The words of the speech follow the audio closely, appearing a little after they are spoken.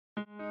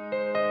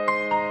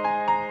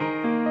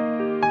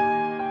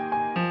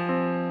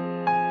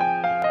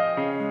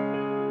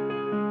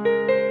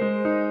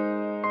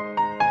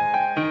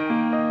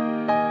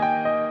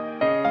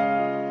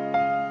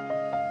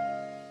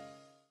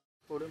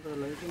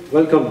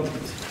Welcome.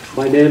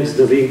 My name is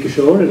Naveen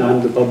Kishore and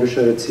I'm the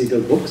publisher at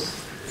Seagull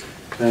Books.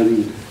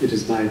 And it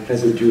is my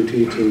pleasant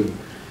duty to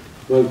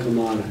welcome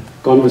our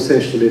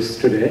conversationalists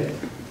today.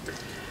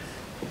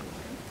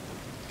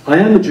 I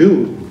am a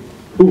Jew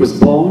who was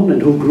born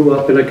and who grew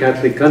up in a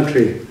Catholic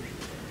country.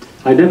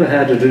 I never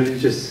had a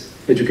religious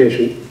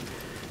education.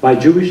 My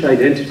Jewish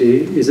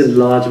identity is in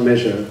large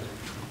measure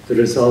the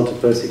result of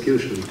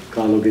persecution,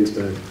 Carlo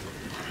Ginzburg.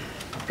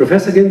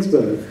 Professor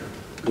Ginzburg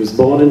was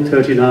born in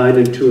 '39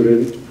 in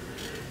Turin,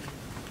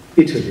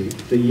 Italy,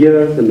 the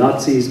year the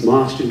Nazis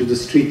marched into the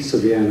streets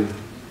of Vienna.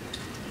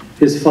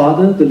 His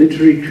father, the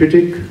literary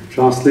critic,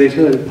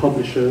 translator, and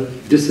publisher,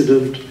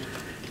 dissident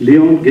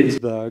Leon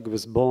Ginzburg,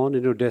 was born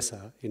in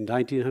Odessa in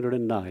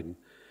 1909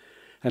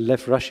 and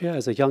left Russia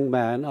as a young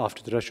man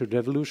after the Russian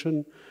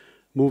Revolution,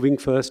 moving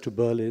first to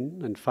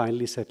Berlin and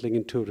finally settling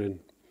in Turin.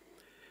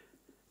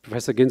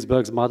 Professor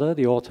Ginzburg's mother,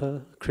 the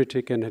author,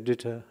 critic, and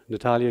editor,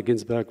 Natalia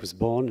Ginzburg, was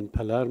born in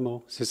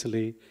Palermo,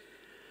 Sicily,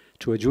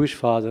 to a Jewish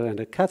father and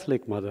a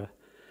Catholic mother.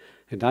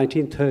 In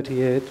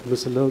 1938,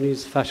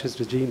 Mussolini's fascist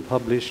regime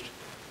published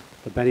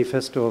the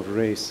Manifesto of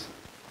Race,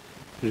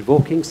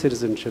 revoking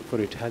citizenship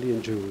for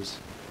Italian Jews,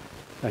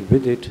 and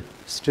with it,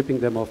 stripping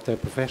them of their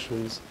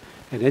professions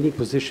and any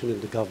position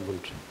in the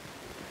government.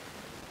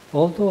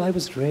 Although I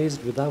was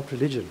raised without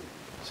religion,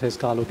 says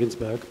Carlo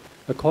Ginzburg,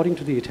 according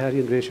to the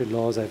Italian racial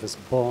laws, I was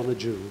born a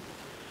Jew,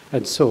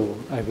 and so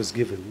I was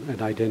given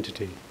an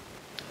identity.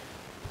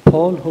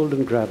 Paul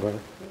Holden Graber,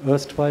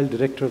 erstwhile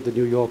director of the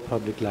New York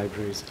Public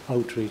Library's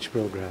outreach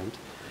program,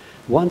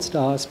 once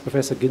asked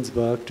Professor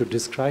Ginzburg to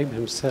describe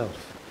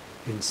himself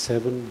in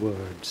 7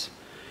 words,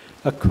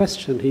 a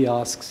question he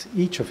asks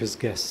each of his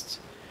guests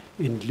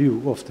in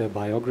lieu of their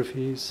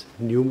biographies,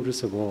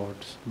 numerous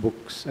awards,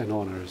 books, and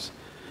honors.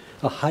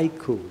 A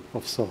haiku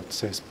of sorts,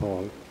 says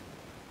Paul.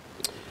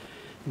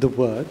 The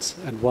words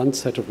and one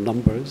set of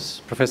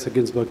numbers Professor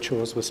Ginzburg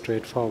chose were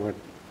straightforward.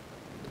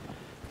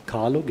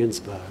 Carlo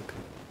Ginzburg,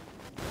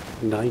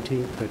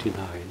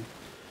 1939,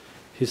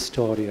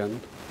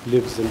 historian,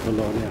 lives in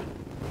Bologna.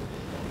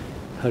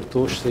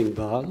 Hartosh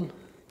Singh,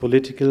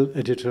 political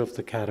editor of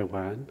the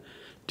Caravan,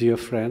 dear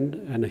friend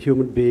and a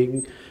human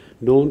being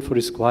known for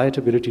his quiet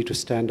ability to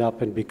stand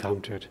up and be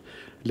counted.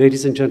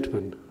 Ladies and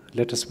gentlemen,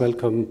 let us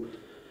welcome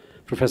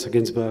Professor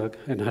Ginzburg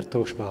and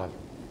Hartosh Bal.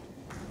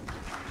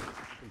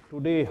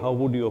 Today, how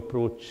would you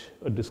approach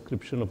a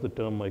description of the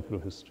term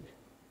microhistory?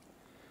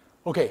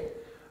 Okay.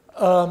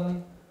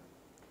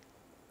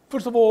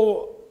 First of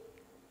all,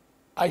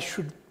 I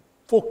should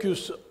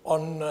focus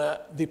on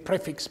the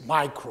prefix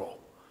micro.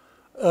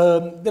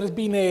 There has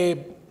been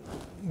a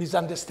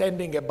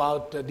misunderstanding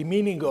about the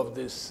meaning of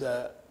this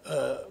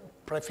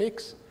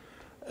prefix,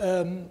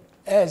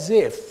 as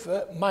if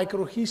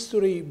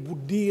microhistory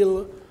would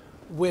deal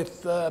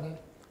with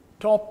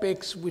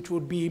topics which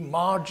would be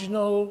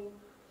marginal,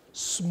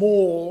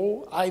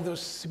 small, either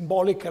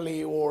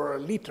symbolically or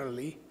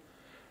literally.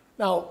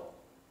 Now,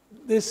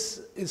 this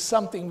is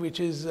something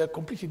which is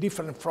completely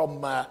different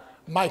from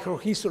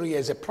microhistory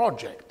as a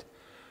project,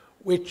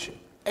 which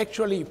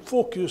actually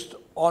focused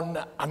on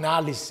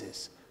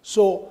analysis.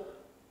 So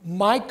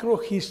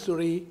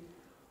microhistory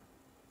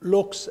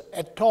looks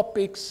at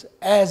topics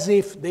as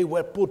if they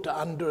were put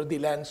under the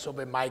lens of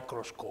a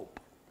microscope.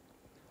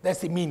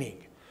 That's the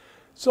meaning.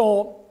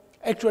 So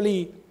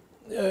actually,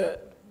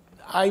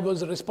 I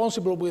was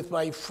responsible with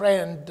my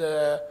friend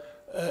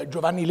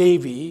Giovanni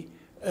Levi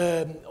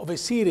of a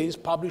series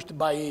published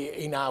by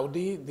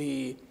Einaudi,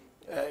 the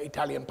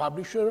Italian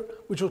publisher,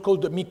 which was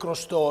called the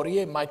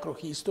Microstorie,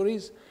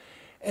 Microhistories.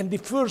 And the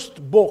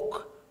first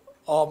book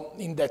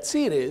in that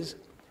series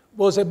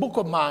was a book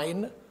of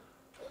mine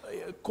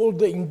called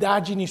the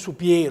Indagini su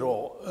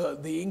Piero.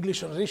 The English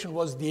translation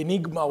was The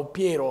Enigma of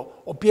Piero,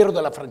 or Piero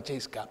della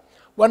Francesca,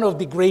 one of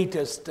the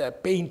greatest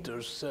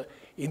painters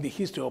in the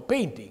history of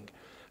painting.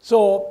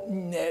 So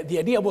the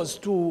idea was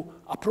to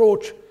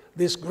approach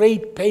this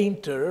great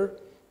painter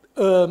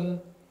from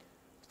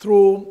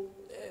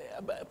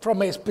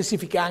a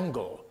specific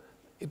angle.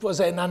 It was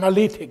an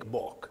analytic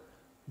book,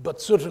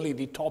 but certainly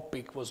the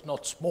topic was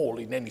not small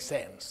in any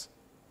sense.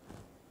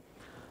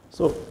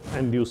 So,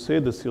 and you say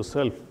this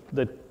yourself,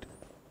 that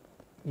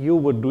you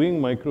were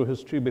doing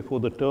microhistory before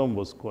the term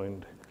was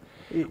coined.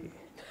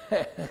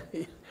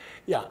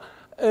 Yeah.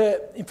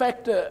 In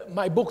fact,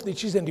 my book, The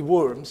Cheese and the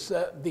Worms,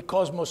 The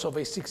Cosmos of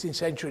a 16th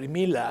Century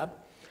Mila,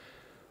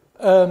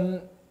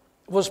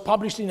 was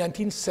published in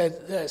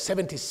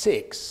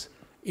 1976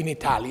 in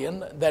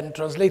Italian, then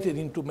translated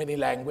into many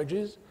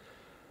languages.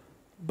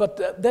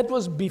 But that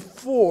was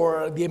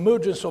before the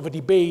emergence of a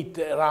debate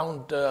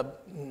around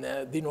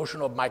the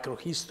notion of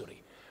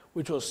microhistory,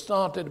 which was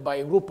started by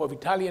a group of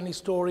Italian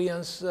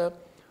historians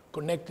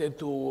connected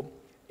to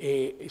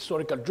a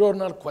historical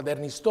journal,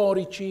 Quaderni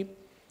Storici.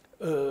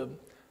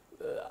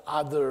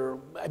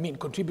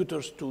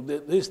 Contributors to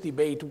this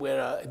debate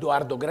were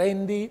Edoardo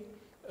Grandi,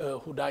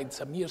 who died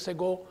some years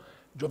ago,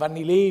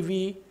 Giovanni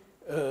Levi,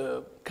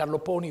 Carlo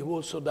Poni, who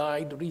also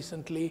died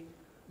recently,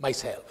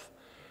 myself.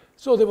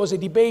 So there was a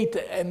debate,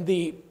 and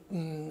the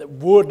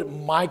word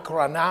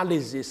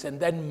microanalysis and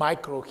then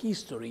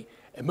microhistory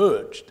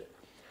emerged,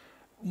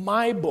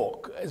 my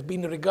book has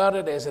been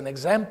regarded as an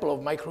example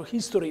of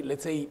microhistory,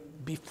 let's say,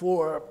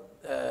 before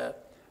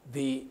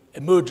the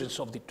emergence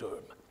of the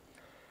term.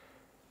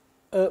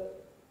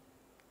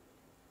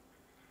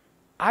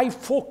 I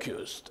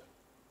focused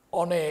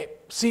on a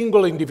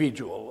single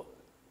individual,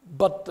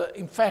 but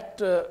in fact,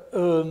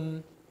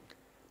 that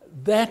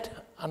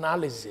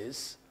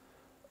analysis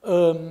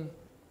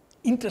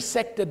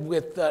intersected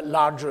with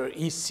larger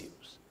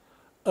issues.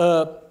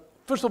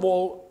 First of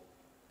all,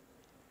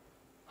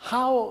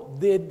 how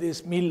did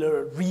this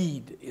Miller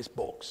read his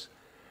books?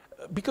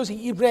 Because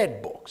he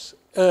read books.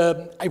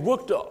 I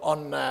worked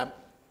on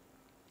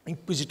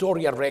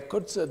inquisitorial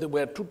records. There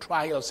were 2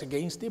 trials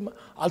against him.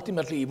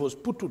 Ultimately, he was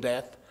put to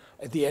death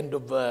at the end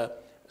of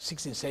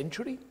 16th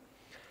century.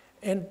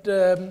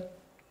 And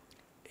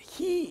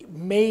he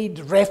made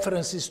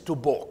references to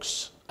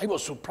books. I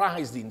was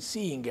surprised in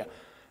seeing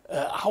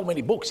how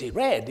many books he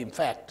read, in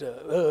fact.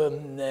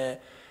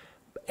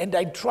 And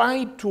I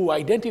tried to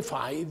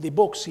identify the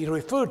books he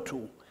referred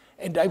to.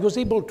 And I was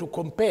able to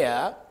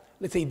compare,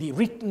 let's say, the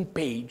written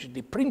page,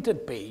 the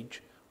printed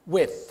page,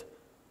 with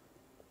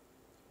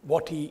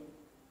what he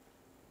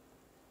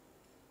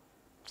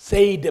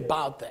said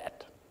about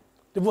that.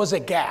 There was a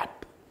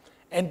gap.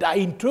 And I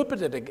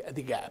interpreted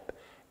the gap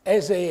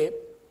as the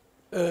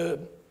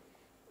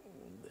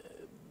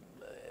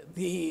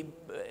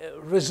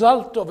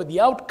result of the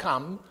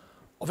outcome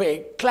of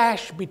a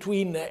clash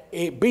between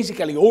a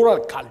basically oral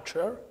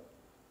culture,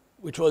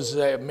 which was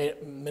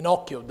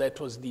Menocchio, that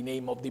was the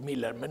name of the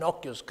Miller,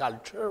 Menocchio's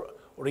culture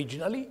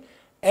originally,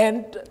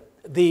 and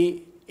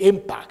the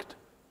impact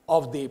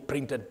of the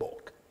printed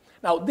book.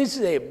 Now, this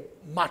is a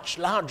much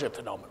larger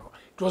phenomenon.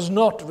 It was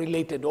not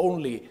related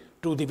only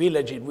to the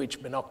village in which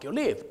Menocchio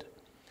lived.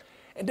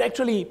 And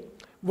actually,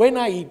 when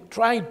I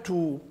tried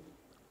to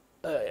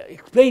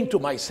explain to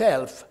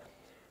myself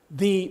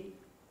the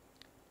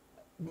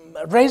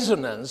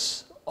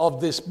resonance of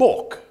this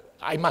book,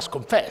 I must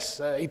confess,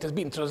 it has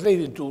been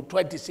translated into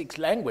 26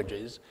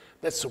 languages.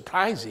 That's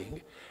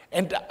surprising.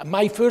 And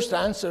my first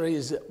answer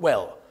is,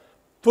 well,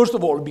 first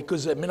of all,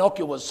 because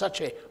Menocchio was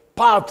such a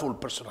powerful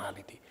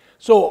personality.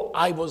 So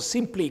I was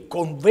simply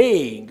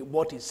conveying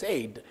what he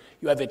said.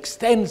 You have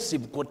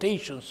extensive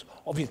quotations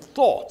of his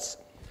thoughts,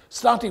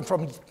 starting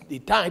from the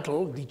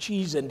title, The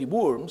Cheese and the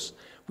Worms,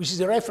 which is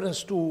a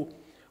reference to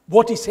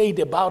what he said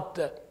about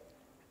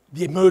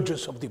the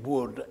emergence of the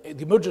world,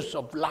 the emergence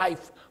of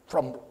life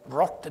from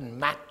rotten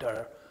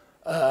matter,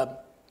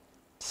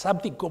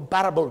 something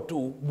comparable to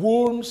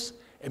worms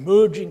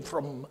emerging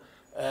from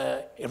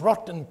a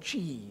rotten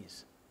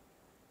cheese.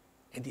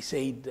 And he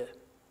said,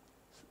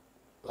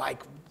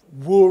 like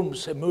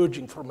worms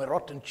emerging from a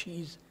rotten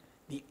cheese,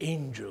 the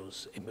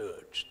angels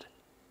emerged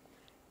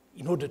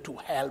in order to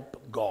help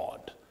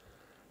God.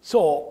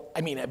 So,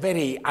 I mean, a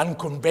very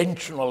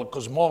unconventional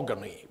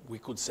cosmogony, we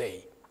could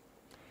say.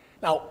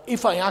 Now,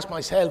 if I ask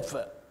myself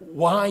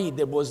why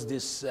there was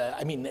this,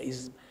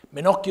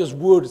 Menocchio's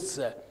words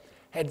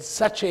had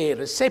such a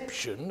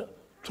reception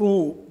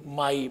through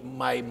my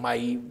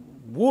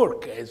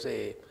work as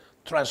a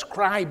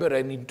transcriber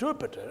and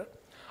interpreter,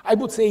 I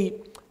would say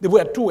there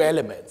were 2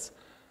 elements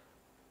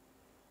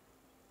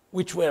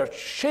which were are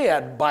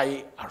shared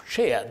by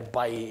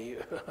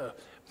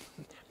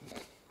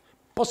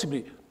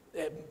possibly,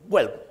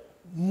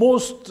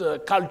 most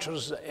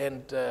cultures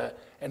and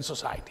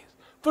societies.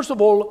 First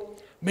of all,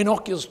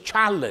 Menocchio's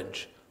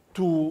challenge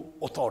to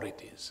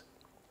authorities,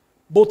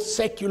 both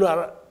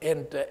secular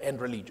and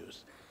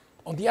religious.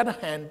 On the other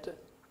hand,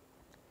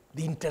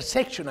 the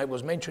intersection I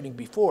was mentioning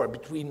before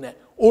between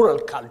oral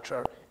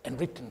culture and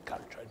written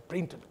culture and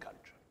printed culture.